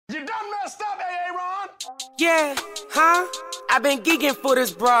You done messed up, Aaron. Yeah, huh? I've been geeking for this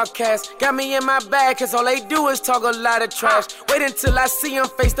broadcast. Got me in my bag, cause all they do is talk a lot of trash. Wait until I see them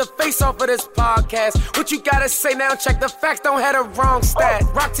face to face off of this podcast. What you gotta say now? Check the facts, don't have the wrong stat.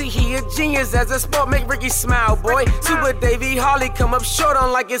 Rock T, he a genius as a sport, make Ricky smile, boy. Super Davey Harley come up short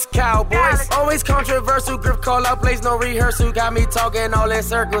on like it's Cowboys. Always controversial, Griff call out plays, no rehearsal. Got me talking all in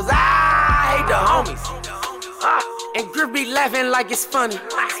circles. I hate the homies. And Griff be laughing like it's funny.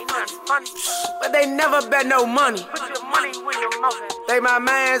 But they never bet no money. They my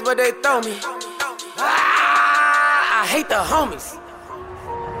mans, but they throw me. I hate the homies.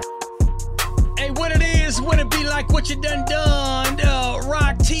 Hey, what it is, what it be like, what you done.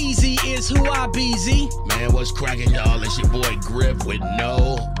 Rock Teasy is who I be, Z. Man, what's cracking, y'all? It's your boy Griff with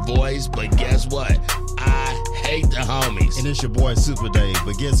no voice, but guess what? I hate the homies. And it's your boy Super Dave,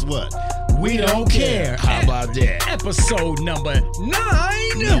 but guess what? We don't care. How about that? Episode number 9.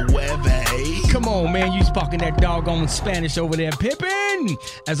 Come on, man. You talking that doggone Spanish over there, Pippin.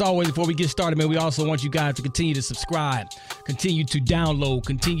 As always, before we get started, man, we also want you guys to continue to subscribe, continue to download,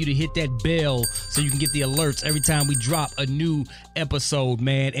 continue to hit that bell so you can get the alerts every time we drop a new episode,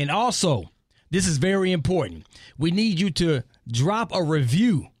 man. And also, this is very important. We need you to drop a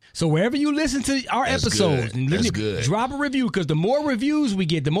review. So wherever you listen to our episodes, good. Drop a review, because the more reviews we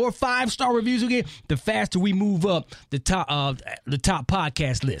get, the more 5-star reviews we get, the faster we move up the top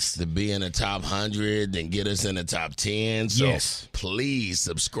podcast list. To be in the top 100 and get us in the top 10. So yes. Please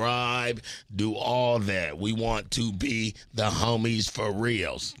subscribe, do all that. We want to be the homies for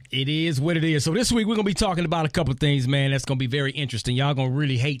reals. It is what it is. So this week we're going to be talking about a couple things, man. That's going to be very interesting. Y'all going to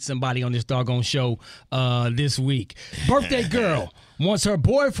really hate somebody on this doggone show this week. Birthday girl wants her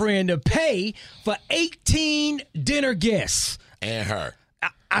boyfriend to pay for 18 dinner guests. And her.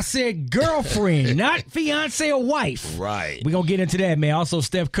 I said girlfriend, not fiance or wife. Right. We're going to get into that, man. Also,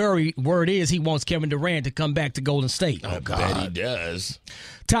 Steph Curry, word is he wants Kevin Durant to come back to Golden State. I bet he does.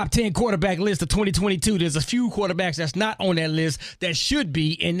 Top 10 quarterback list of 2022. There's a few quarterbacks that's not on that list that should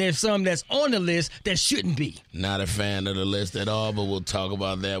be, and there's some that's on the list that shouldn't be. Not a fan of the list at all, but we'll talk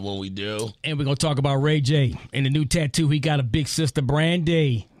about that when we do. And we're going to talk about Ray J and the new tattoo he got of Big Sister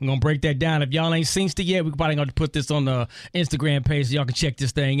Brandy. We're going to break that down. If y'all ain't seen it yet, we're probably going to put this on the Instagram page so y'all can check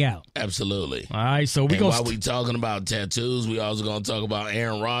this thing out. Absolutely. All right, so we're and going while we talking about tattoos, we also going to talk about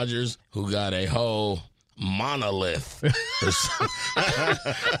Aaron Rodgers, who got a whole monolith. I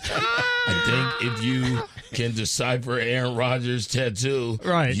think if you can decipher Aaron Rodgers' tattoo,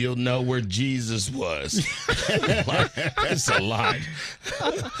 right, you'll know where Jesus was. It's a lot.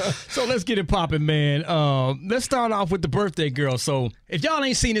 So let's get it popping, man. Let's start off with the birthday girl. So if y'all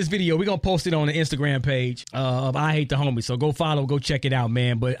ain't seen this video, we're going to post it on the Instagram page of I Hate the Homies. So go follow, go check it out,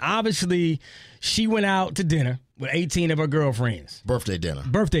 man. But obviously, she went out to dinner with 18 of her girlfriends. Birthday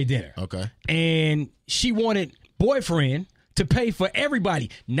dinner. Okay. And she wanted boyfriend to pay for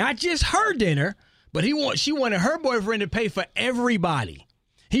everybody, not just her dinner, but she wanted her boyfriend to pay for everybody.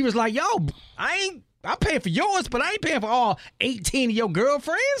 He was like, yo, I'm paying for yours, but I ain't paying for all 18 of your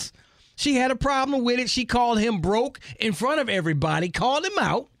girlfriends. She had a problem with it. She called him broke in front of everybody, called him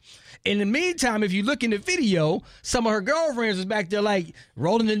out. In the meantime, if you look in the video, some of her girlfriends was back there like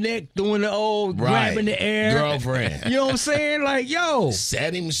rolling the neck, doing the old grabbing the air. Girlfriend. You know what I'm saying? Like, yo.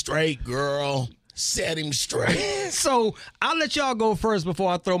 Set him straight, girl. Set him straight. So I'll let y'all go first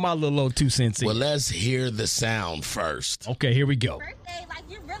before I throw my little 2 cents in. Well, let's hear the sound first. Okay, here we go. Birthday, like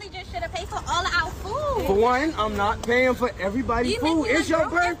you really just should have paid for all of our food. For one, I'm not paying for everybody's food. It's your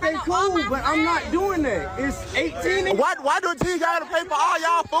birthday, cool, but I'm not doing that. It's 18. Why do you gotta pay for all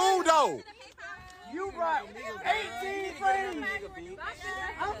y'all food though? You brought 18 friends.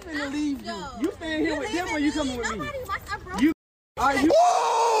 I'm finna leave you. You staying here with them or you coming with me? You are you?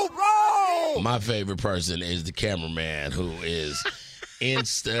 Woo, bro! My favorite person is the cameraman who is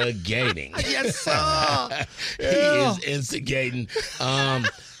instigating. Yes, sir. He is instigating.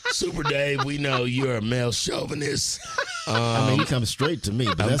 Super Dave, we know you're a male chauvinist. I mean, he comes straight to me,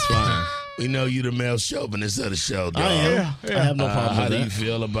 but that's fine. We know you're the male chauvinist of the show, dog. I am. I have no problem How with do that. you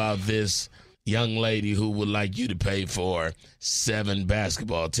feel about this young lady who would like you to pay for 7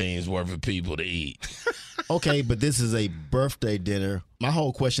 basketball teams worth of people to eat? Okay, but this is a birthday dinner. My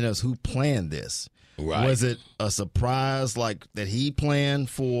whole question is, who planned this? Right. Was it a surprise like that he planned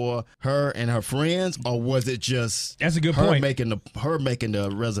for her and her friends, or was it just That's a good her point. making the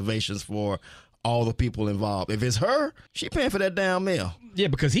reservations for all the people involved? If it's her, she paying for that damn meal. Yeah,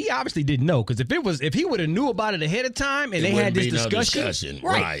 because he obviously didn't know. Because if he would have knew about it ahead of time and they had wouldn't this be no discussion, discussion.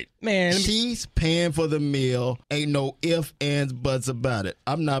 right? Right. Man, She's paying for the meal. Ain't no ifs, ands, buts about it.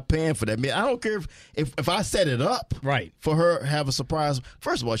 I'm not paying for that meal. I don't care if I set it up Right. for her to have a surprise.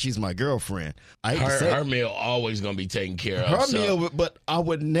 First of all, she's my girlfriend. I hate to say Her meal always gonna be taken care of. her so- meal, but I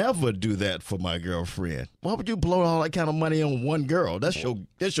would never do that for my girlfriend. Why would you blow all that kind of money on one girl? That's your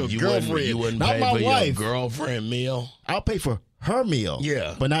You girlfriend, you wouldn't not pay my for wife. your girlfriend meal. I'll pay for her meal,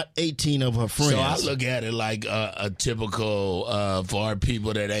 Yeah. but not 18 of her friends. So I look at it like a typical for our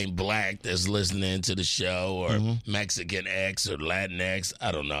people that ain't black that's listening to the show, or Mexican X or Latinx.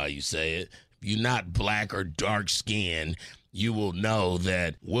 I don't know how you say it. If you're not black or dark skinned, you will know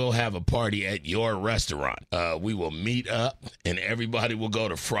that we'll have a party at your restaurant. We will meet up and everybody will go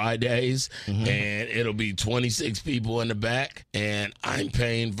to Fridays and it'll be 26 people in the back, and I'm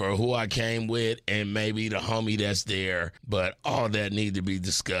paying for who I came with and maybe the homie that's there, but all that need to be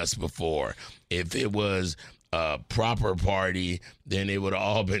discussed before. If it was a proper party, then it would have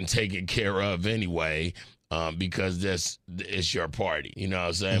all been taken care of anyway. Because it's your party, you know what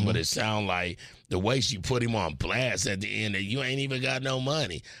I'm saying? But it sounds like the way she put him on blast at the end that you ain't even got no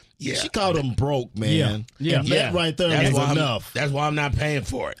money. Yeah, She called him broke, man. Yeah. And that right there That's was why enough. That's why I'm not paying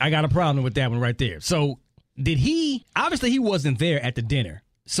for it. I got a problem with that one right there. So did he? Obviously, he wasn't there at the dinner.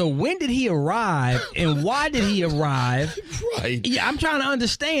 So when did he arrive, and why did he arrive? Right. Yeah, I'm trying to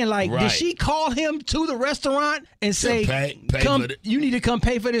understand. Like, Right. did she call him to the restaurant and say, pay "Come, for the- you need to come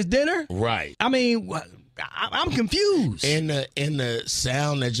pay for this dinner"? Right. I mean, I'm confused. In the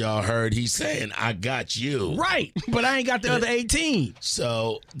sound that y'all heard, he's saying, "I got you." Right, but I ain't got the other 18.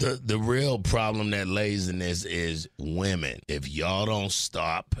 So the real problem that lays in this is women. If y'all don't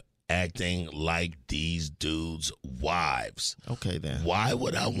stop acting like these dudes' wives, Okay, then. why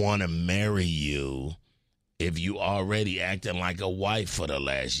would I want to marry you if you already acting like a wife for the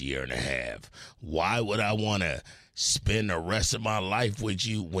last year and a half? Why would I want to spend the rest of my life with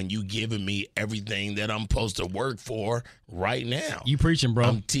you when you giving me everything that I'm supposed to work for right now? You preaching, bro.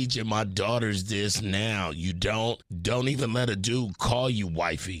 I'm teaching my daughters this now. You don't even let a dude call you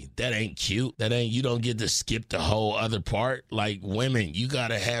wifey. That ain't cute. You don't get to skip the whole other part. Like, women, you got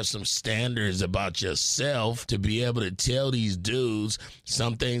to have some standards about yourself to be able to tell these dudes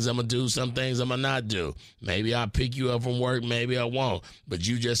some things I'm going to do, some things I'm going to not do. Maybe I'll pick you up from work, maybe I won't. But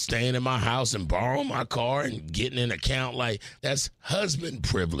you just staying in my house and borrowing my car and getting an account, like, that's husband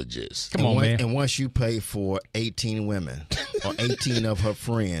privileges. Come on, man. And once you pay for 18 women or 18 of her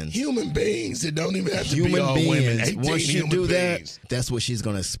friends, Human beings, it don't even have to be human all women. beings, 18 once you human do beings. that, that's what she's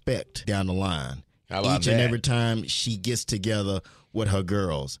going to expect down the line. How about Each and that? every time she gets together with her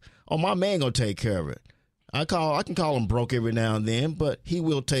girls. Oh, my man going to take care of it. I can call him broke every now and then, but he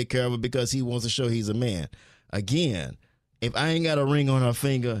will take care of it because he wants to show he's a man. Again, if I ain't got a ring on her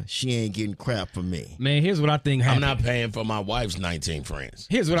finger, she ain't getting crap from me. Man, here's what I think I'm happened. not paying for my wife's 19 friends.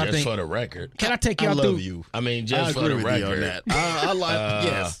 Here's what I just think. for the record. Can I take I y'all love through? you. I mean, I just for agree the with you on record. that. I like,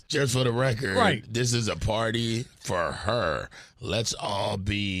 yes. Just for the record, Right. This is a party for her. Let's all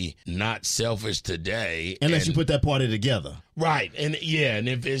be not selfish today. Unless and, you put that party together. right, and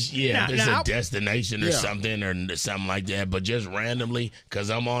if it's Now, a destination or Yeah. something or something like that, but just randomly because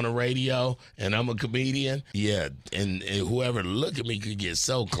I'm on the radio and I'm a comedian, and whoever look at me could get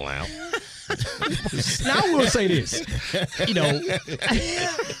so clown. Now I will say this, you know,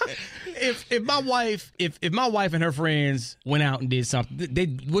 if my wife and her friends went out and did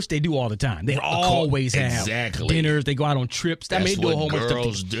something, which they do all the time, they always have Exactly. dinners. They go out on trips. That's they do a what whole bunch of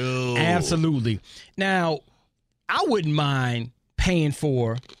girls stuff. do. Absolutely. Now, I wouldn't mind paying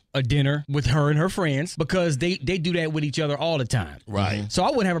for a dinner with her and her friends because they do that with each other all the time. Right. So I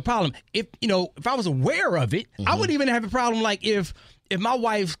wouldn't have a problem if I was aware of it. I wouldn't even have a problem like if my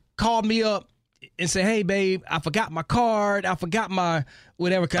wife called me up and said, "Hey, babe, I forgot my card. I forgot my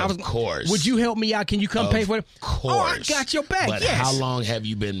whatever." Of course. Would you help me out? Can you come pay for it? Of course. Oh, I got your back. But yes. how long have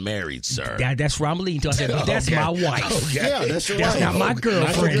you been married, sir? That's where I'm leading to. I said, but that's Okay. my wife. Okay. Yeah, that's your That's wife. not my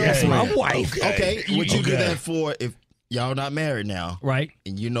girlfriend. Okay. That's my wife. Okay, would you do Okay. that for if y'all not married now, Right.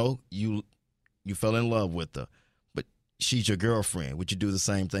 and you fell in love with her, but she's your girlfriend? Would you do the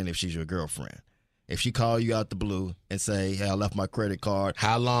same thing if she's your girlfriend? If she called you out the blue and say, "Hey, I left my credit card,"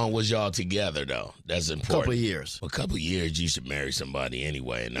 How long was y'all together, though? That's a important. couple of years. A couple of years, you should marry somebody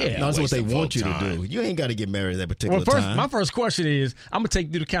anyway. And not Yeah. be No, that's what they wasting want you folk to time. do. You ain't got to get married at that particular Well, time. my first question is, I'm gonna take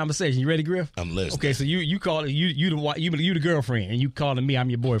you through the conversation. You ready, Griff? I'm listening. Okay, so you call it you the girlfriend, and you calling me, I'm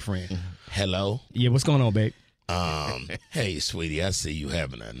your boyfriend. Hello. Yeah, what's going on, babe? Hey, sweetie, I see you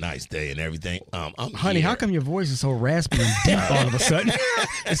having a nice day and everything. I'm Honey, here. how come your voice is so raspy and deep all of a sudden?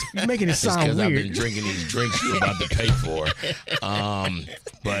 It's making it It's sound because I've weird. been drinking these drinks you're about to pay for.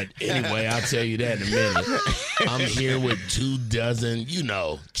 But But anyway, I'll tell you that in a minute. I'm here with 24, you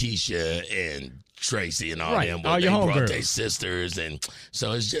know, Keisha and Tracy and all Right. them. All They your brought homegirls. their sisters, and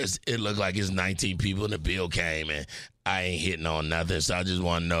so it looked like it's 19 people, and the bill came, and I ain't hitting on nothing. So I just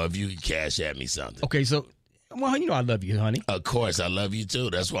want to know if you can cash at me something. Okay, so, well, you know I love you, honey. Of course, I love you too.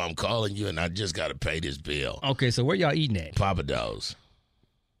 That's why I'm calling you, and I just got to pay this bill. Okay, so where y'all eating at? Papa Do's.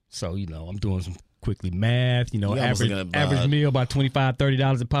 So, you know, I'm doing some quickly math. You know, Yeah, I was average, looking at average meal about $25,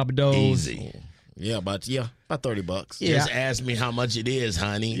 $30 at Papa Do's. Easy. Yeah, about $30. Yeah. Just ask me how much it is,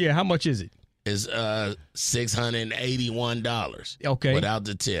 honey. Yeah, how much is it? It's $681. Okay. Without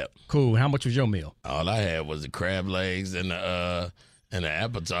the tip. Cool. How much was your meal? All I had was the crab legs and the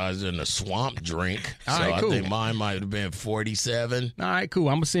appetizer and the swamp drink. All so right, cool. I think mine might have been $47. All right, cool.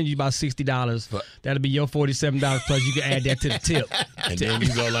 I'm going to send you about $60. That'll be your $47 plus you can add that to the tip. And then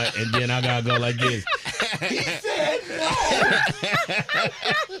you go like, and then I gotta go like this.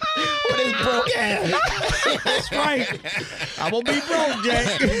 What is broke ass? That's right. I won't be broke,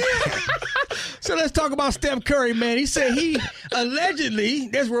 Jack. So let's talk about Steph Curry, man. He said he allegedly,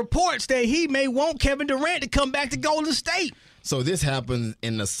 there's reports that he may want Kevin Durant to come back to Golden State. So this happened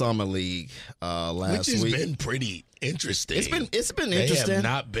in the summer league last Which has week. been pretty interesting. It's been They interesting. have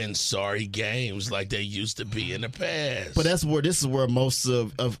not been sorry games like they used to be in the past. But this is where most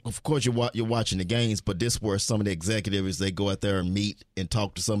of course you're watching the games, but this is where some of the executives, they go out there and meet and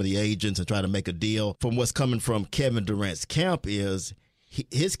talk to some of the agents and try to make a deal. From what's coming from Kevin Durant's camp is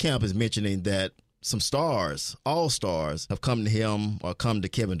his camp is mentioning that some stars, all stars, have come to him or come to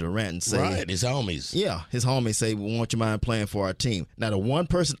Kevin Durant and say, right, his homies. yeah, his homies say, we want you mind playing for our team. Now, the one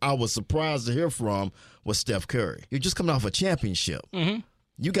person I was surprised to hear from was Steph Curry. You're just coming off a championship. Mm-hmm.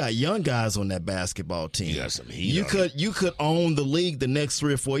 You got young guys on that basketball team. You got some heat You could own the league the next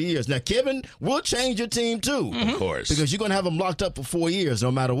 3 or 4 years. Now, Kevin will change your team too, Of course. because you're going to have them locked up for 4 years, no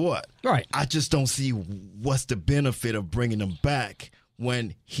matter what. Right. I just don't see what's the benefit of bringing him back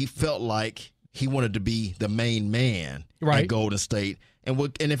when he felt like he wanted to be the main man Right. at Golden State. And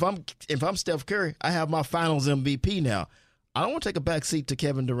if I'm Steph Curry, I have my Finals MVP now. I don't want to take a back seat to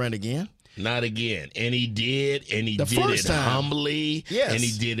Kevin Durant again. Not again. And he did, and he The did first it time. humbly, Yes. and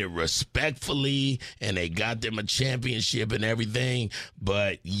he did it respectfully, and they got them a championship and everything.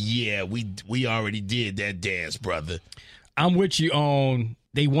 But yeah, we already did that dance, brother. I'm with you on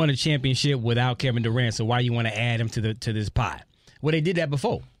they won a championship without Kevin Durant, so why you want to add him to this pot? Well, they did that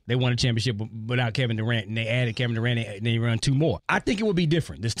before. They won a championship without Kevin Durant, and they added Kevin Durant, and they run 2 more. I think it would be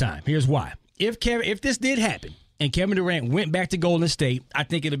different this time. Here's why. If this did happen and Kevin Durant went back to Golden State, I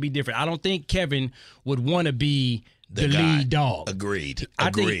think it'll be different. I don't think Kevin would want to be the guy. lead dog. Agreed.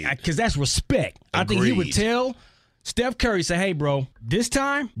 Because that's respect. I think he would Agreed. tell Steph Curry, say, hey, bro, this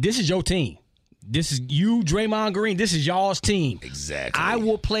time, this is your team. This is you, Draymond Green. This is y'all's team. Exactly. I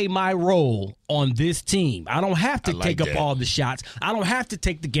will play my role on this team. I don't have to I like take up that. all the shots. I don't have to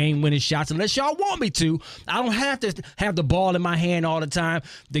take the game-winning shots unless y'all want me to. I don't have to have the ball in my hand all the time.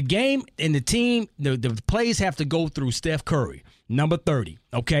 The game and the team, the plays have to go through Steph Curry, number 30,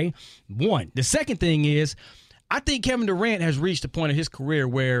 okay? One. The second thing is, I think Kevin Durant has reached a point in his career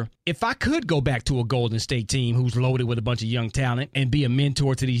where if I could go back to a Golden State team who's loaded with a bunch of young talent and be a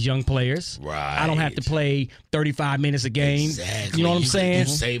mentor to these young players, Right. I don't have to play 35 minutes a game. Exactly. You know what I'm You saying?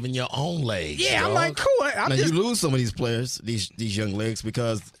 saving your own legs. Yeah, I'm dog. like, cool. I'm Now, just you lose some of these players, these young legs,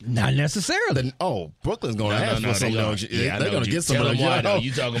 because not necessarily. Brooklyn's going to ask for some of those. Yeah, They're going to get some Tell of them those. why, though. young-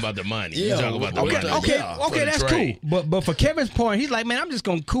 You talking about the money. Yeah, You talking about the okay, money. Okay, Yeah. okay, For the that's trade. cool. But for Kevin's point, he's like, man, I'm just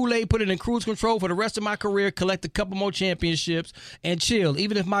gonna Kool-Aid, put it in cruise control for the rest of my career, collect a couple more championships, and chill.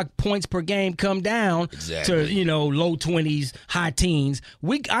 Even if my points per game come down Exactly. to low 20s, high teens,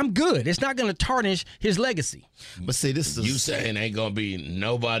 I'm good. It's not gonna tarnish his legacy. But see, this is You saying ain't gonna be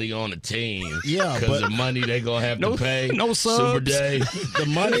nobody on the team? Yeah, because but- the money they gonna have No- to pay. no Super subs. Day. the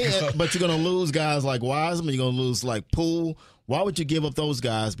money, but you're going to lose guys like Wiseman. You're going to lose like Poole. Why would you give up those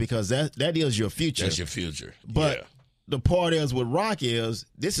guys? Because that is your future. That's your future. But yeah. the part is with Rock is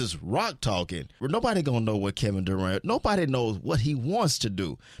this is Rock talking. Nobody gonna know what Kevin Durant. Nobody knows what he wants to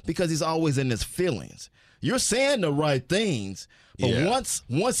do because he's always in his feelings. You're saying the right things, but Yeah.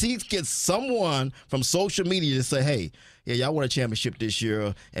 once he gets someone from social media to say, "Hey, yeah, y'all won a championship this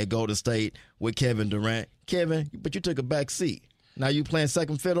year at Golden State with Kevin Durant, Kevin, but you took a back seat. Now you playing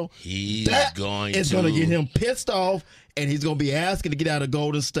second fiddle." He's That going is to going to get him pissed off, and he's going to be asking to get out of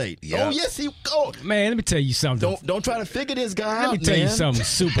Golden State. Yeah. Oh yes, he go. Man, let me tell you something. Don't try to figure this guy out. Let me tell you man. something,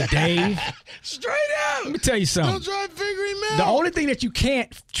 Super Dave. straight out. Let me tell you something. Don't try to figure him out. The only thing that you can't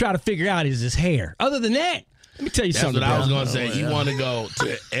try to figure out is his hair. Other than that, Let me tell you That's something. what I was bro. going to say. He want to go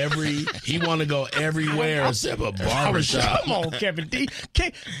to he want to go everywhere except a barbershop. Come on, Kevin D.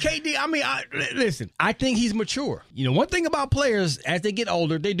 KD, I mean, listen, I think he's mature. You know, one thing about players, as they get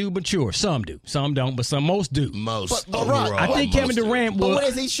older, they do mature. Some do. Some don't, but most do. Most But overall. Rock, I think Kevin most do. Durant But will. what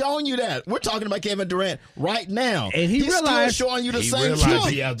is he showing you that? We're talking about Kevin Durant right now. And he He's realized- still showing you the He same realized stuff.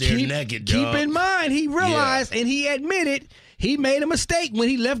 he out there naked, dog. Keep in mind, he realized and he admitted he made a mistake when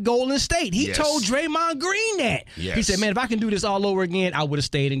he left Golden State. He Yes. told Draymond Green that. Yes. He said, man, if I can do this all over again, I would have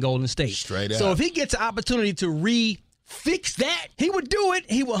stayed in Golden State. Straight So up. if he gets an opportunity to fix that, he would do it.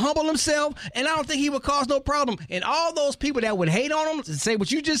 He would humble himself, and I don't think he would cause no problem. And all those people that would hate on him and say what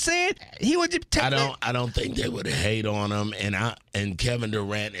you just said, he would just take I don't think they would hate on him, and Kevin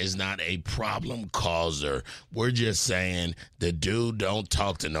Durant is not a problem causer. We're just saying the dude don't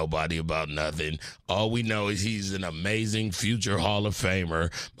talk to nobody about nothing. All we know is he's an amazing future Hall of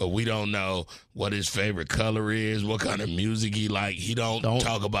Famer, but we don't know what his favorite color is, what kind of music he like. He don't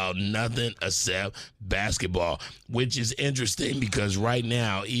talk about nothing except basketball, which is interesting because right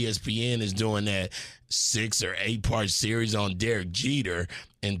now ESPN is doing that 6 or 8 part series on Derek Jeter,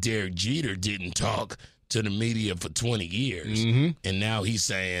 and Derek Jeter didn't talk to the media for 20 years. And now he's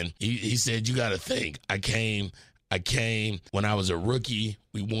saying, he said, you got to think, I came when I was a rookie.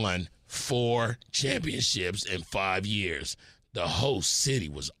 We won 4 championships in 5 years. The whole city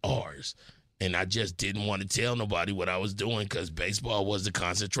was ours. And I just didn't want to tell nobody what I was doing because baseball was the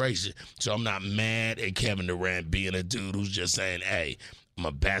concentration. So I'm not mad at Kevin Durant being a dude who's just saying, hey, I'm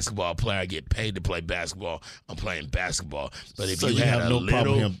a basketball player. I get paid to play basketball. I'm playing basketball. But if So you you had have a no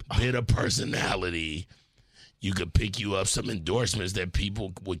problem little with bit of personality, you could pick you up some endorsements that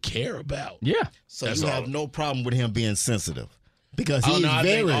people would care about. Yeah. So That's you all. have no problem with him being sensitive because Oh, he's no, I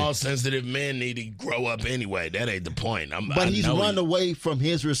very. think all sensitive men need to grow up anyway. That ain't the point. But he's run running. away from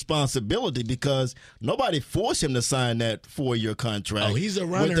his responsibility because nobody forced him to sign that 4-year contract. Oh, he's a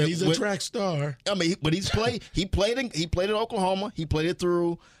runner. He's a track star. I mean, but he played at Oklahoma. He played it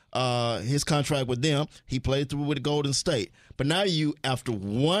through his contract with them. He played through with Golden State. But now after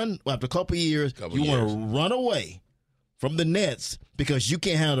a couple of years, you want to run away from the Nets because you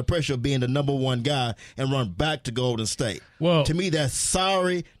can't handle the pressure of being the number 1 guy and run back to Golden State. Well, to me, that's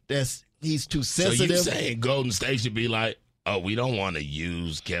sorry. He's too sensitive. So you saying Golden State should be like, oh, we don't want to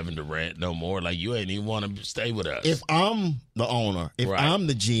use Kevin Durant no more. Like, you ain't even want to stay with us. If I'm the owner, if Right. I'm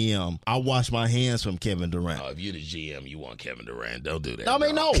the GM, I wash my hands from Kevin Durant. Oh, if you're the GM, you want Kevin Durant. Don't do that. I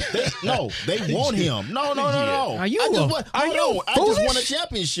mean, dog. they want him. No. Are you I just foolish? won a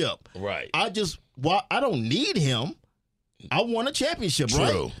championship. Right. I don't need him. I won a championship, right?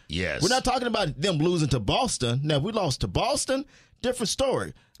 True. Yes. We're not talking about them losing to Boston. Now, if we lost to Boston, different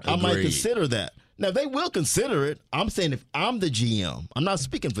story. I might Agreed. consider that. Now, they will consider it. I'm saying if I'm the GM, I'm not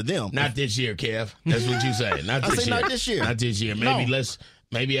speaking for them. Not this year, Kev. That's what you say. Not I this say year. not this year. Not this year.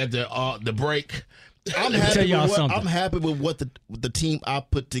 Maybe at the break. I'm tell happy, y'all with what, something. I'm happy with what the team I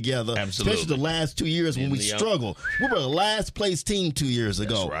put together, Absolutely. especially the last 2 years when we struggled. We were a last place team 2 years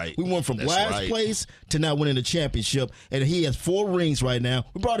ago. right. We went from That's last right. place to now winning the championship, and he has 4 rings right now.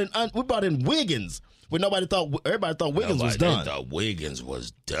 We brought in Wiggins when everybody thought Wiggins was done. They thought Wiggins was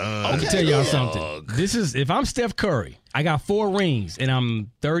done. Let me tell y'all Dog. something. If I'm Steph Curry, I got 4 rings and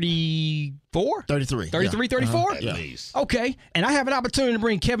I'm 34? 33. 33, 34? At least. Okay. And I have an opportunity to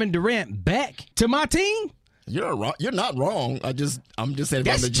bring Kevin Durant back to my team. You're not wrong. I'm just saying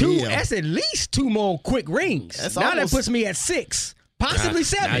That's about the GM. That's at least 2 more quick rings. That's now almost- that puts me at 6. Possibly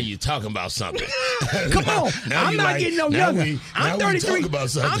 7. Now you talking about something. Come on. Now I'm you not like, getting no now younger. we- I'm now we 33. talk about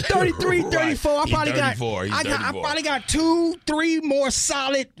something. I'm 33, Right. 34. I He's probably 34. He's I 34. probably got 2, 3 more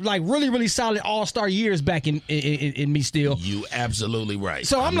solid, like really, really solid all-star years back in me still. You absolutely right.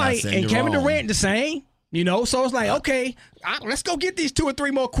 So I'm not like, saying and you're Kevin wrong. Durant the same, so it's like, okay, let's go get these 2 or 3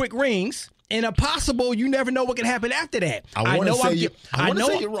 more quick rings. And a possible, you never know what can happen after that. I want to say know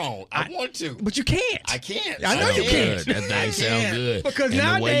you're wrong. I want to. but you can't. I can't. I know you can't. That thing sound good. Because and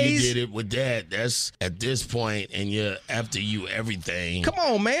the way you nowadays- did it with that's at this point, and you're after you everything. Come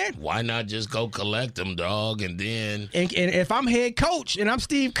on, man. Why not just go collect them, dog, and then And if I'm head coach and I'm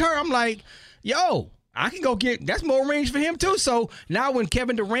Steve Kerr, I'm like, yo, I can go that's more rings for him too. So now when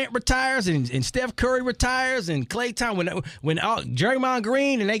Kevin Durant retires and Steph Curry retires and Klay Thompson, when Draymond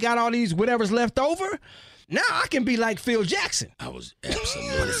Green and they got all these whatever's left over, Now I can be like Phil Jackson. I was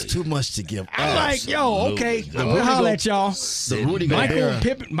absolutely. It's too much to give. I'm like, yo, okay, Absolutely. we'll holler at y'all. The Rudy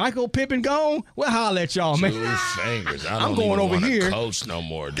Gobert. Michael Pippen gone. We'll holler at y'all, man. 2 fingers. I I'm don't going even over wanna here. coach no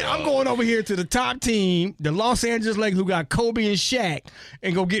more, dog. I'm going over here to the top team, the Los Angeles Lakers, who got Kobe and Shaq,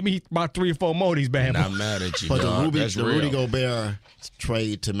 and go get me about 3 or 4 more of these bad Not boys. mad at you, But dog. That's the real. Rudy Gobert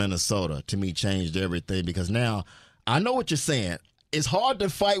trade to Minnesota, to me, changed everything because now I know what you're saying. It's hard to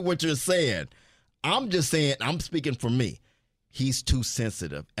fight what you're saying. I'm just saying, I'm speaking for me. He's too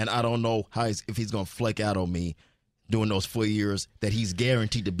sensitive, and I don't know if he's going to flake out on me during those 4 years that he's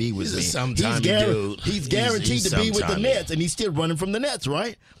guaranteed to be with He's a me. sometime dude. He's guaranteed He's to be with the sometime. Nets, and he's still running from the Nets,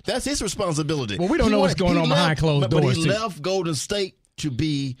 right? That's his responsibility. Well, we don't know what's going on behind closed doors, But he too. left Golden State to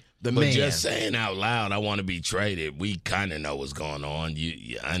be the But man. just saying out loud, I want to be traded. We kind of know what's going on.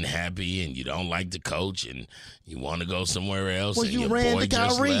 You're unhappy and you don't like the coach and you want to go somewhere else. Well, and you your ran boy to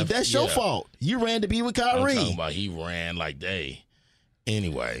just Kyrie. left. That's your Yeah. fault. You ran to be with I'm Kyrie. talking about he ran like they.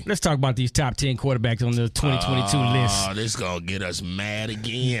 Anyway. Let's talk about these top 10 quarterbacks on the 2022 list. Oh, this going to get us mad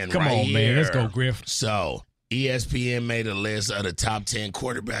again. Come right on, man. here. Let's go, Griff. So, ESPN made a list of the top 10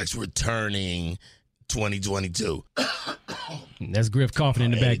 quarterbacks returning 2022. That's Griff coughing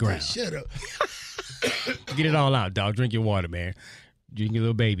in the background. Shut up. Get it all out, dog. Drink your water, man. Drink your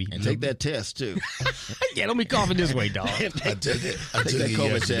little baby. And take that test, too. Yeah, don't be coughing this way, dog. I took it. I took that it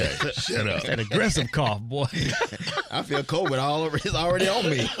COVID yesterday. test. Shut up. That aggressive cough, boy. I feel COVID all over. It's already on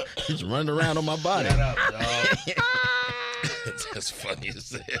me. It's running around on my body. Shut up, dog. That's funny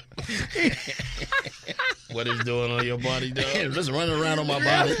as hell. What is doing on your body, dog? Just running around on my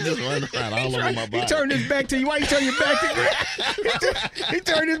body. Just running around all over my body. He turned his back to you. Why you turn your back to Griff? He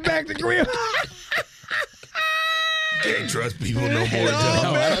turned his back to Griff. Can't trust people no more, No,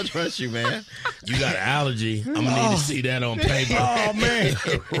 dog. I don't trust you, man. You got an allergy. I'm gonna need to see that on paper. Oh, man.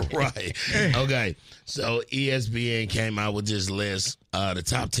 Right. Okay. So ESPN came out with this list, the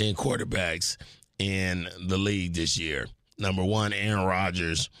top 10 quarterbacks in the league this year. Number 1, Aaron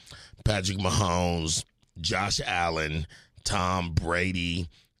Rodgers, Patrick Mahomes, Josh Allen, Tom Brady,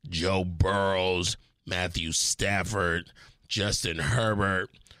 Joe Burrows, Matthew Stafford, Justin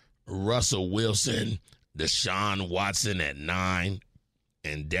Herbert, Russell Wilson, Deshaun Watson at 9,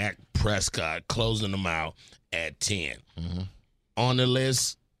 and Dak Prescott closing them out at 10. On the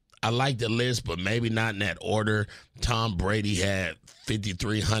list, I like the list, but maybe not in that order. Tom Brady had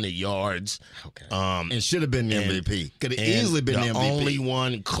 5,300 yards. Okay. And should have been the MVP. Could have easily been the MVP. The only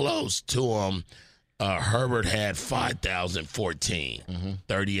one close to him, Herbert had 5,014,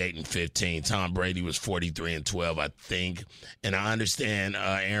 38 and 15. Tom Brady was 43 and 12, I think. And I understand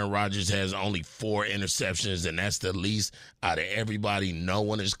Aaron Rodgers has only 4 interceptions, and that's the least out of everybody. No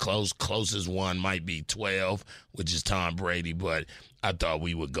one is close. Closest one might be 12, which is Tom Brady. But I thought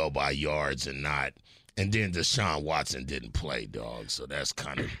we would go by yards and not. And then Deshaun Watson didn't play, dog, so that's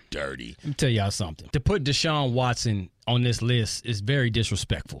kind of dirty. Let me tell y'all something. To put Deshaun Watson on this list is very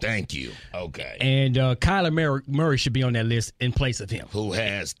disrespectful. Thank you. Okay. And Kyler Murray should be on that list in place of him. Who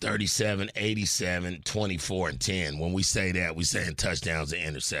has 37, 87, 24, and 10. When we say that, we saying touchdowns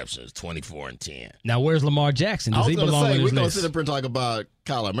and interceptions, 24 and 10. Now, where's Lamar Jackson? I Does was he going to belong say, on we're this going to list? sit up here and talk about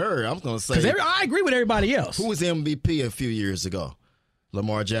Kyler Murray. I was going to say, Because I agree with everybody else. who was MVP a few years ago?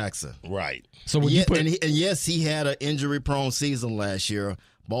 Lamar Jackson. Right. So would you put and yes, he had an injury-prone season last year.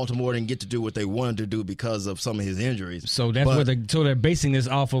 Baltimore didn't get to do what they wanted to do because of some of his injuries. so that's But- so they're basing this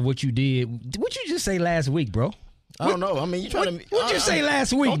off of what you did. What you just say last week, bro? I don't know. I mean, you trying to. What'd you say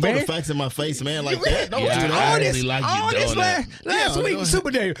last week, don't throw man? the facts in my face, man, like that. Don't Yeah, do I that. actually like you all this doing that. last Yeah, week, go ahead.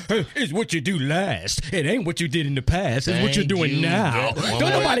 Super Day, is what you do last. It ain't what you did in the past. It's what you're Thank doing you. now. One Don't more.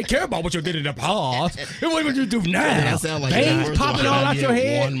 nobody care about what you did in the past. It's what you do now. that sound like Veins that. popping Can all I out get your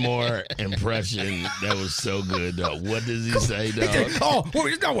head. one more impression? That was so good, though. What does he say, He dog? said, oh, well,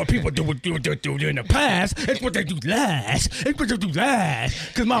 it's not what people do in the past. It's what they do last. It's what they do last.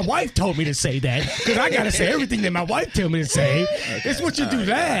 Because my wife told me to say that. Because I got to say everything that my wife told me to say. It's what you do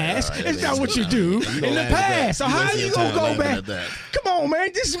last. It's not what you do in the laugh at past. So that. You how waste you your going to time go laughing back? at that. Come on, man.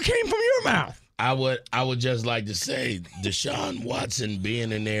 This came from your mouth. I would just like to say Deshaun Watson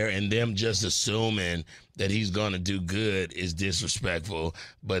being in there and them just assuming that he's going to do good is disrespectful.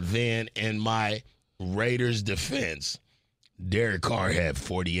 But then in my Raiders defense, Derek Carr had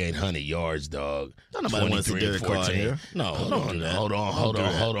 4,800 yards, dog. Don't nobody wanna see 23 and Derek Carr 14. here. No, Hold don't on, do that.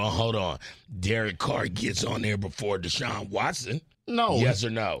 Hold on. Derek Carr gets on there before Deshaun Watson. No. Yes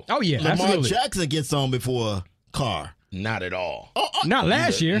or no? Oh, yeah, Lamar absolutely. Jackson gets on before Carr. Not at all. Not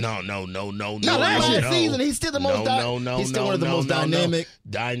last year. No. Not last season. He's still the most. He's still one of the most dynamic.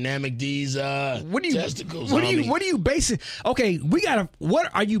 Dynamic. These testicles. What are you basing? Okay, what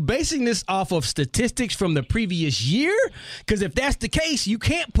are you basing this off of? Statistics from the previous year? Because if that's the case, you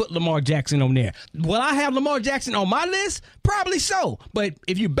can't put Lamar Jackson on there. Will I have Lamar Jackson on my list? Probably so. But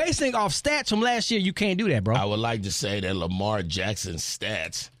if you're basing off stats from last year, you can't do that, bro. I would like to say that Lamar Jackson's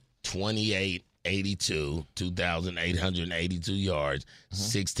stats: 28. 82, 2,882 yards,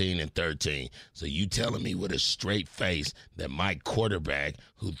 16 and 13. So you telling me with a straight face that my quarterback,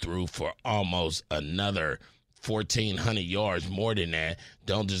 who threw for almost another 1,400 yards more than that,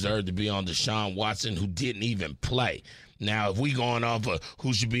 don't deserve to be on Deshaun Watson, who didn't even play? Now, if we going off of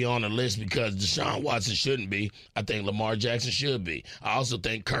who should be on the list because Deshaun Watson shouldn't be, I think Lamar Jackson should be. I also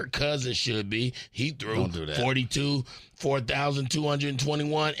think Kirk Cousins should be. He threw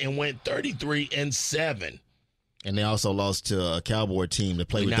 4,221 and went 33-7. And they also lost to a Cowboy team that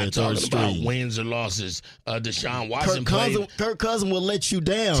played with their We're not third talking about string. wins or losses. Deshaun Watson played. Kirk Cousins will let you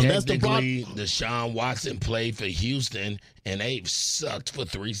down. That's the problem. Technically, Deshaun Watson played for Houston, and they've sucked for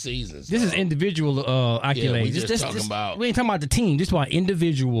 3 seasons. This is individual accolades. Yeah, we just talking about. We ain't talking about the team. This is about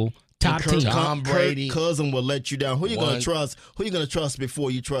individual top team. Tom Brady. Kirk Cousins will let you down. Who you going to trust? Who you going to trust before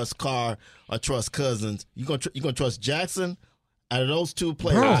you trust Carr or trust Cousins? You going to trust Jackson? Out of those two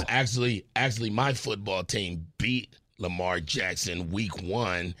players, Actually, my football team beat Lamar Jackson week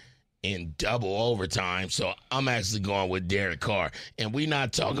 1 in double overtime. So I'm actually going with Derek Carr. And we're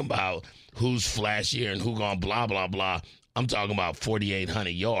not talking about who's flashier and who going blah, blah, blah. I'm talking about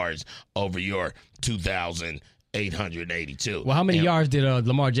 4,800 yards over your 2,882. Well, how many yards did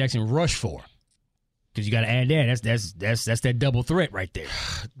Lamar Jackson rush for? Because you got to add that. That's that double threat right there.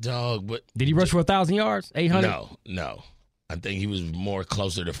 Dog, but did he rush for 1,000 yards? 800? No. I think he was more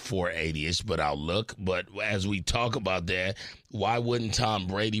closer to 480-ish, but I'll look. But as we talk about that, why wouldn't Tom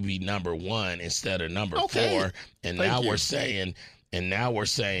Brady be number 1 instead of number 4? And now we're saying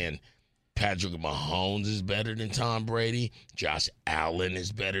Patrick Mahomes is better than Tom Brady. Josh Allen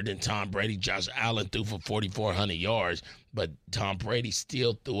is better than Tom Brady. Josh Allen threw for 4,400 yards, but Tom Brady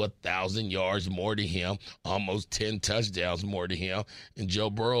still threw 1,000 yards more to him, almost 10 touchdowns more to him. And Joe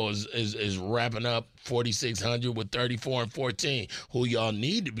Burrow is wrapping up 4,600 with 34 and 14. Who y'all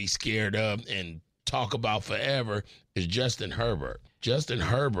need to be scared of and talk about forever is Justin Herbert. Justin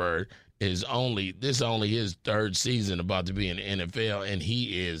Herbert is only his 3rd season about to be in the NFL, and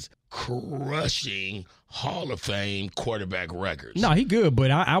he is crushing Hall of Fame quarterback records. No, he good,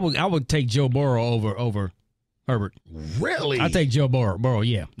 but I would take Joe Burrow over Herbert. Really? I take Joe Burrow.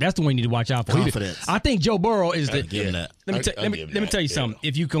 Yeah, that's the one you need to watch out for. Confidence. I think Joe Burrow is the. Give him that. Let me tell you something.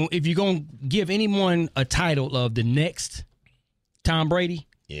 If you're gonna give anyone a title of the next Tom Brady,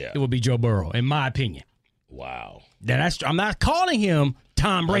 it would be Joe Burrow, in my opinion. Wow. I'm not calling him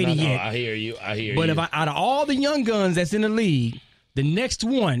Tom Brady yet. I hear you. But if out of all the young guns that's in the league, the next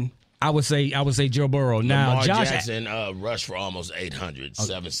one, I would say Joe Burrow. Now, Lamar Josh Jackson rushed for almost 800,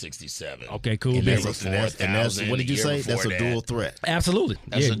 767. Okay, cool. And that's what did you say? That's a dual threat. Absolutely.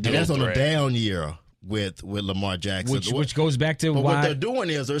 That's on a down year with Lamar Jackson, which goes back to why what they're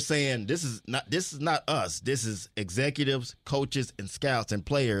doing is they're saying this is not us. This is executives, coaches, and scouts and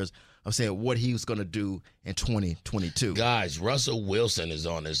players. I'm saying what he was going to do in 2022. Guys, Russell Wilson is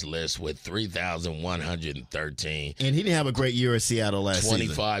on this list with 3,113. And he didn't have a great year at Seattle last season.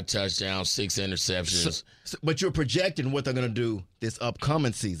 25 touchdowns, 6 interceptions. But you're projecting what they're going to do this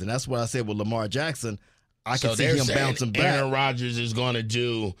upcoming season. That's what I said with Lamar Jackson. I can see him bouncing back. Aaron Rodgers is going to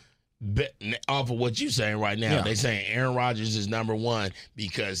do off of what you're saying right now. Yeah. They're saying Aaron Rodgers is number 1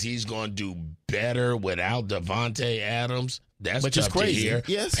 because he's going to do better without Devontae Adams. That's which tough is crazy. To hear.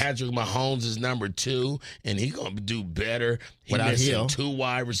 Yes. Patrick Mahomes is number 2, and he's going to do better. He missing 2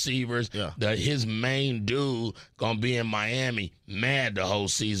 wide receivers. Yeah. His main dude going to be in Miami. Mad the whole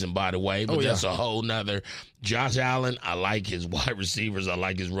season, by the way, but that's a whole nother. Josh Allen, I like his wide receivers. I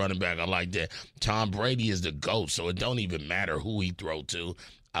like his running back. I like that. Tom Brady is the GOAT, so it don't even matter who he throw to.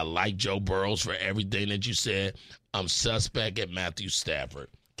 I like Joe Burrows for everything that you said. I'm suspect at Matthew Stafford.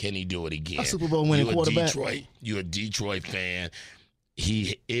 Can he do it again? A Super Bowl winning quarterback. You're a Detroit fan.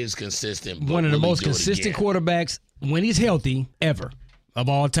 He is consistent. One of the most consistent quarterbacks when he's healthy ever of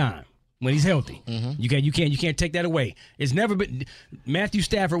all time. When he's healthy, you can't take that away. It's never been. Matthew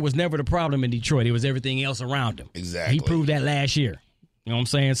Stafford was never the problem in Detroit. It was everything else around him. Exactly. He proved that last year. You know what I'm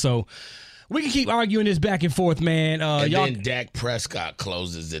saying? So we can keep arguing this back and forth, man. And then Dak Prescott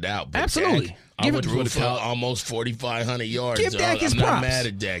closes it out. But absolutely. Dak, I would root for almost 4,500 yards. Give Dak his props. I'm not mad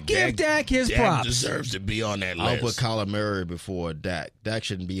at Dak. Give Dak his props. Dak deserves to be on that list. I'll put Kyler Murray before Dak. Dak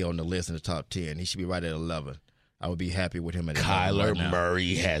shouldn't be on the list in the top 10. He should be right at 11. I would be happy with him at that level Kyler right now.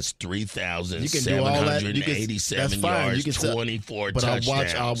 Murray has You can do all that. You can, 3,787 that's fine. yards, You can say- 24 but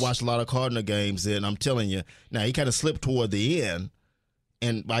touchdowns. I watched a lot of Cardinal games, and I'm telling you, now he kind of slipped toward the end,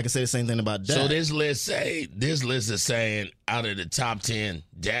 and I can say the same thing about Dak. So this list is saying out of the top 10,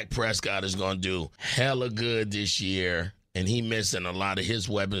 Dak Prescott is going to do hella good this year, and he missing a lot of his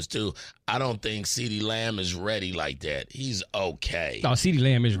weapons too. I don't think CeeDee Lamb is ready like that. He's okay No, CeeDee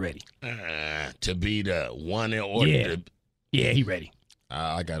Lamb is ready. to be the one or Yeah. the, Yeah, he ready.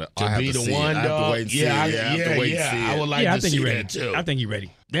 I got to I be have to the see one it. I have to dog. wait and see it. I have to wait and see I it. would like I to think see he ready. that too. I think he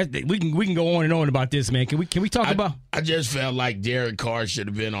ready. We can go on and on about this, man. Can we talk about? I just felt like Derek Carr should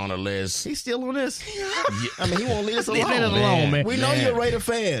have been on a list. He's still on this. I mean, he won't leave us alone. Leave it alone, man. We know you're a Raider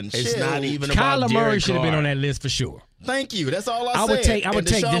fan. It's Shit. not even about Kyler Murray Derek should have been Carr. on that list for sure. Thank you. That's all I I would said. take And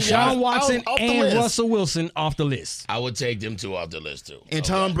Deshaun Watson off the and list. Russell Wilson off the list. I would take them two off the list too. And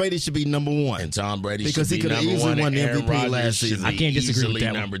Tom Brady should be number one. And Tom Brady Because should he be could have number easily one. won the and Aaron MVP Rodgers last should season. be I can't disagree with easily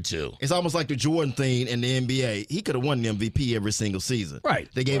that one. number two. It's almost like the Jordan thing in the NBA. He could have won the MVP every single season. Right.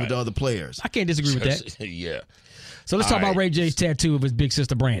 They gave it to other players. I can't disagree with that. Yeah. So let's All talk about right. Ray J's tattoo of his big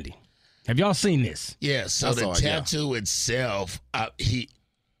sister Brandy. Have y'all seen this? Yeah, so That's the all, yeah. tattoo itself,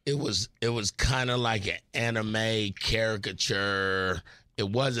 it was kind of like an anime caricature. It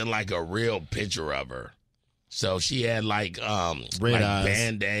wasn't like a real picture of her. So she had like Red eyes.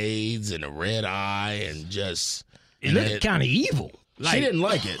 Band-Aids and a red eye and just It looked kind of evil. She didn't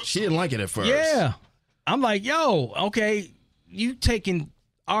like it. She didn't like it at first. Yeah. I'm like, yo, okay, you taking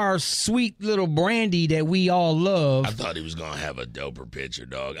our sweet little Brandy that we all love. I thought he was gonna have a doper picture,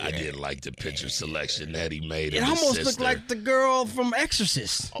 dog. I didn't like the picture selection that he made. It of his almost sister. looked like the girl from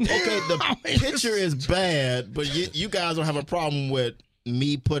Exorcist. Okay, the picture is bad, but you guys don't have a problem with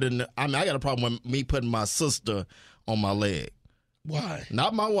me putting. I mean, I got a problem with me putting my sister on my leg. Why?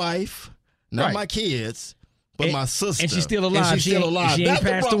 Not my wife, not Right. my kids, but And- my sister. and she's still alive. And she's She still ain't- alive. she ain't That's the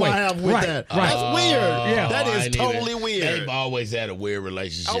passed problem away. I have with Right, that. right. That's weird. Yeah. That I is ain't totally even- weird. They've always had a weird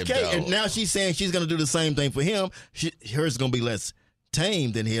relationship. Okay, though. and now she's saying she's going to do the same thing for him. Hers is going to be less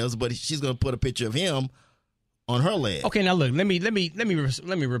tame than his, but she's going to put a picture of him on her leg. Okay, now look, let me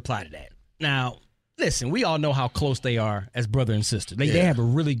reply to that. Now, listen, we all know how close they are as brother and sister. They have a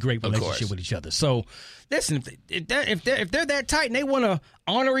really great relationship course. with each other. So, listen, if they're that tight and they want to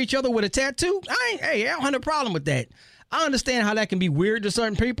honor each other with a tattoo, I don't have a problem with that. I understand how that can be weird to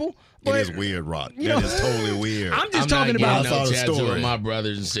certain people. But It is weird, Rock. You That know- is totally weird. I'm just I'm talking not about. getting I no saw the tattoo story. of my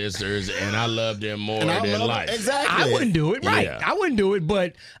brothers and sisters, and I love them more And I than love life. it. Exactly. I wouldn't do it, right? Yeah. I wouldn't do it,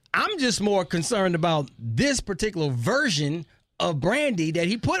 but I'm just more concerned about this particular version of Brandy that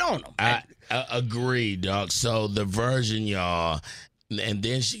he put on him. I agree, dog. So the version, y'all, and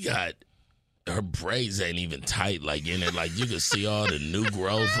then she got her braids ain't even tight, like in it, like you can see all the new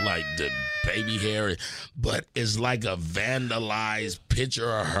growth, like the baby hair, but it's like a vandalized picture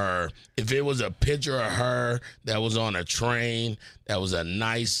of her. If it was a picture of her that was on a train, that was a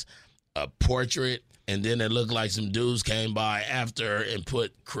nice portrait, and then it looked like some dudes came by after and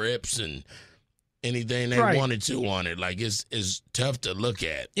put Crips and anything they Right. wanted to on it. Like it's tough to look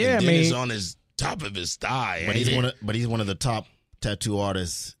at. Yeah, and then it's man. on his top of his thigh. But ain't he's it? one of the top tattoo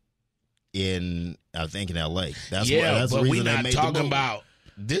artists in LA. That's yeah, that's the but we're reason they not made the talking move. about.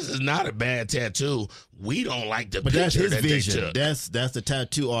 This is not a bad tattoo. We don't like the But that's picture his that vision. they took. That's the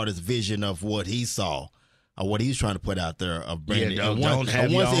tattoo artist's vision of what he saw, or what he's trying to put out there of Brandy. Yeah, And don't have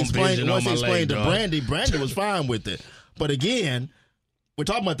and your once he own explained, vision once on he my explained leg, to dog. Brandy was fine with it. But again, we're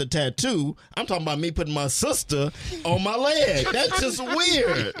talking about the tattoo. I'm talking about me putting my sister on my leg. That's just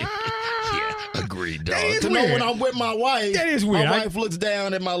weird. Yeah, agreed, dog. is To know weird. when I'm with my wife, That is weird. my I- wife looks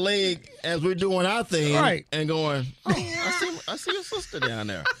down at my leg as we're doing our thing, Right. and going, "Oh, I see your sister down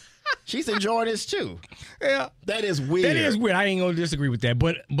there. She's enjoying this too." Yeah. That is weird. That is weird. I ain't gonna disagree with that,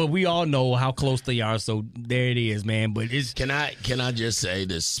 but we all know how close they are. So there it is, man. But it's Can I just say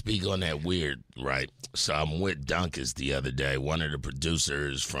to speak on that weird, right? So I'm with Dunkus the other day, one of the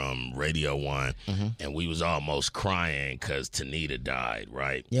producers from Radio One, and we was almost crying because Tanita died,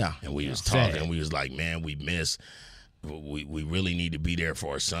 right? Yeah. And we was Sad. talking, we was like, man, we really need to be there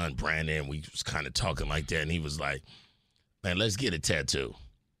for our son, Brandon. We was kind of talking like that, and he was like, man, let's get a tattoo.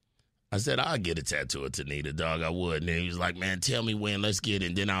 I said, I'll get a tattoo of Tanita, dog. I would. And then he was like, man, tell me when, let's get it.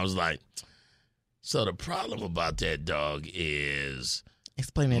 And then I was like, so the problem about that, dog, is,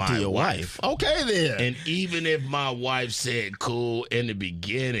 Explain that My to your wife. wife. Okay, then. and even if my wife said cool in the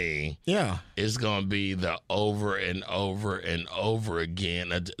beginning, Yeah. it's going to be the over and over and over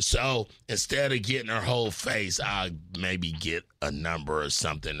again. So instead of getting her whole face, I'll maybe get a number or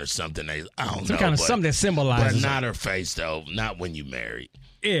something. I don't some know. kind of but- something that But symbolizes. not her face, though. Not when you married.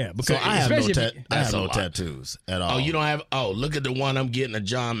 Yeah, because So I have especially no tattoos at all. Oh, you don't have? Oh, look at the one I'm getting of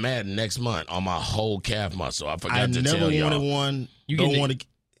John Madden next month on my whole calf muscle. I forgot I to never tell y'all. wanted one. You Don't getting want to.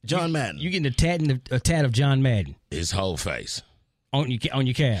 John Madden. you getting a tat of John Madden His whole face. on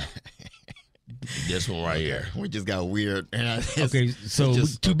your calf. This one right here. We just got weird. Okay, so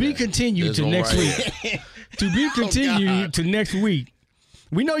to be continued This to one next right week. To be continued to next week.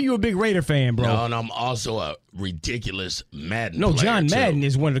 We know you're a big Raider fan, bro. No, and I'm also a ridiculous Madden No, player, John too. Madden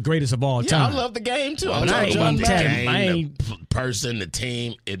is one of the greatest of all Yeah, time. I love the game too. I'm But I talking ain't about the Madden. game, I ain't- the person, the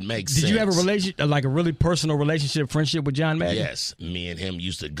team. It makes sense. Did you have a relation, like a really personal relationship, friendship with John Madden? Yes, me and him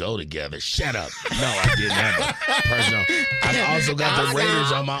used to go together. Shut up. No, I didn't have a personal. I also got the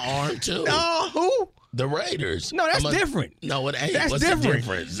Raiders on my arm, too. Oh, who? The Raiders. No, that's different. No, it ain't. That's What's different. the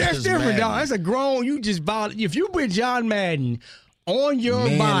difference? That's It's different, Madden. dog. That's a grown. You just if you put John Madden on your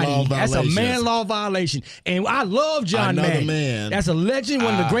Man body, law that's a violations. man law violation. And I love John Another Madden. man. That's a legend,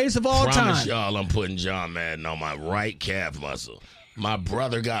 one of the greatest of all Promise time. y'all, I'm putting John Madden on my right calf muscle. My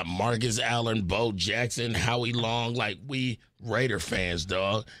brother got Marcus Allen, Bo Jackson, Howie Long. Like, we Raider fans,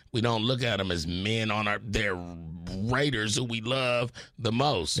 dog. We don't look at them as men they're Raiders who we love the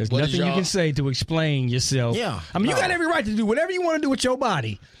most. There's What is nothing you y'all- can say to explain yourself. Yeah, I mean, you no. got every right to do whatever you want to do with your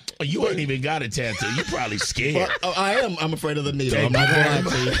body. You ain't even got a tattoo. You probably scared. Well, I am. I'm afraid of the needle. Thank I'm not you gonna very lie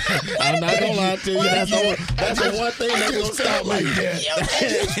to you. I'm not gonna lie to you. That's the one thing that's gonna stop me.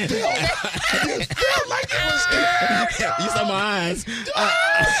 You saw my eyes.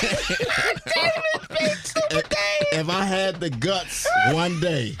 If I had the guts one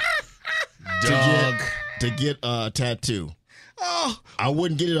day Dog. to get a tattoo, I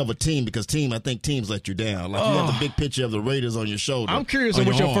wouldn't get it of a team because I think teams let you down. Like you have the big picture of the Raiders on your shoulder. I'm curious on on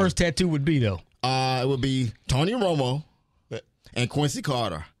what your arm. first tattoo would be, though. It would be Tony Romo and Quincy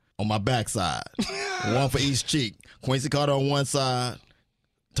Carter on my backside. One for each cheek. Quincy Carter on one side,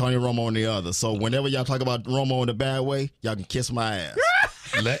 Tony Romo on the other. So whenever y'all talk about Romo in a bad way, y'all can kiss my ass.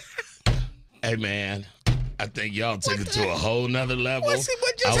 Hey, man. I think y'all took it to a whole nother level. What just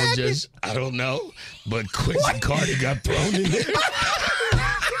happened? I don't know, but Quincy Carter got thrown in there.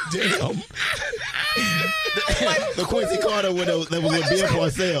 Damn. The Quincy Carter that was with Bill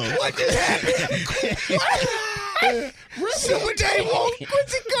Parcells. What just happened? Super Dave wants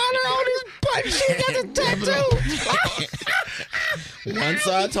Quincy Carter on his butt. She got a tattoo. One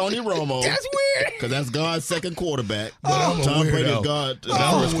side Tony Romo. That's weird. Because that's God's second quarterback. I'm a Tom Brady is weirdo. God's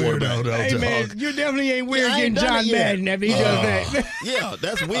I'm a first weirdo, quarterback. though, Hey, dog. man, you definitely ain't weird Yeah, I getting ain't done John it yet. Madden after he does that. Yeah,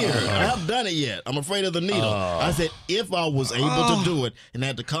 that's weird. I haven't done it yet. I'm afraid of the needle. I said if I was able to do it and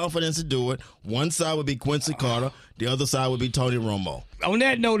had the confidence to do it, one side would be Quincy Carter, the other side would be Tony Romo. On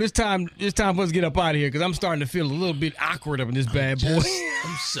that note, it's time for us to get up out of here because I'm starting to feel a little bit awkward up in this bad boy.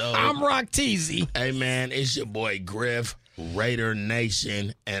 I'm Rock Teasy. Hey, man, it's your boy Griff, Raider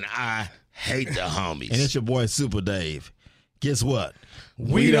Nation, and I hate the homies. And it's your boy Super Dave. Guess what?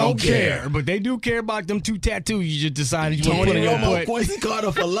 We don't care. But they do care about them two tattoos you just decided you want to Tony put in your Romo, butt. Quincy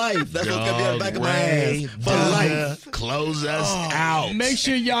Carter for life. That's what's going to be on the back of my Ray, ass. For life. Close us out. Make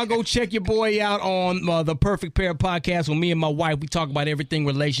sure y'all go check your boy out on the Perfect Pair podcast with me and my wife. We talk about everything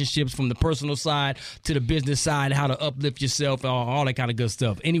relationships from the personal side to the business side, how to uplift yourself, all that kind of good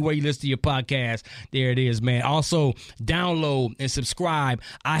stuff. Anywhere you listen to your podcast, there it is, man. Also, download and subscribe.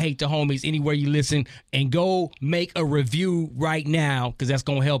 I Hate the Homies anywhere you listen, and go make a review right now because that's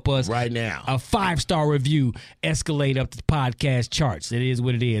going to help us. Right now. A 5-star review escalate up the podcast charts. It is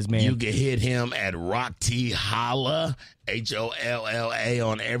what it is, man. You can hit him at Rock T Holla, HOLLA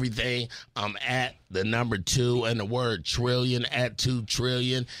on everything. I'm at the number 2 and the word trillion at 2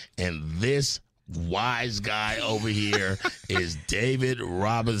 trillion. And this wise guy over here is David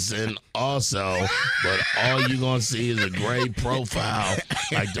Robinson also. But all you're going to see is a great profile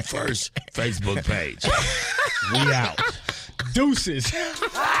like the first Facebook page. We out. Deuces.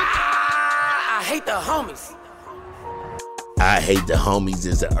 I hate the homies. I Hate the Homies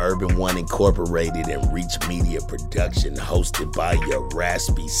is an Urban One Incorporated and Reach Media production hosted by your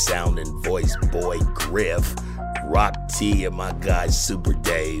raspy sounding voice boy Griff, Rock T, and my guy Super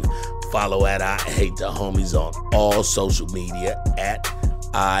Dave. Follow at I Hate the Homies on all social media at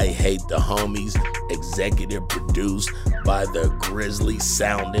I Hate the Homies. Executive produced by the grizzly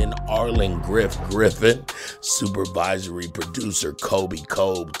sounding Arlen Griffin. Supervisory producer Kobe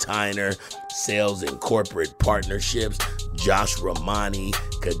Tyner. Sales and corporate partnerships Josh Romani,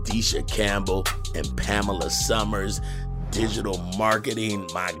 Kadisha Campbell, and Pamela Summers. Digital marketing,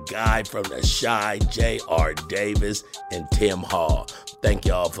 my guy from the Shy, J.R. Davis, and Tim Hall. Thank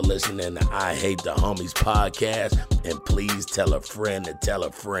y'all for listening to I Hate the Homies podcast, and please tell a friend to tell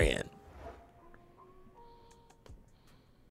a friend.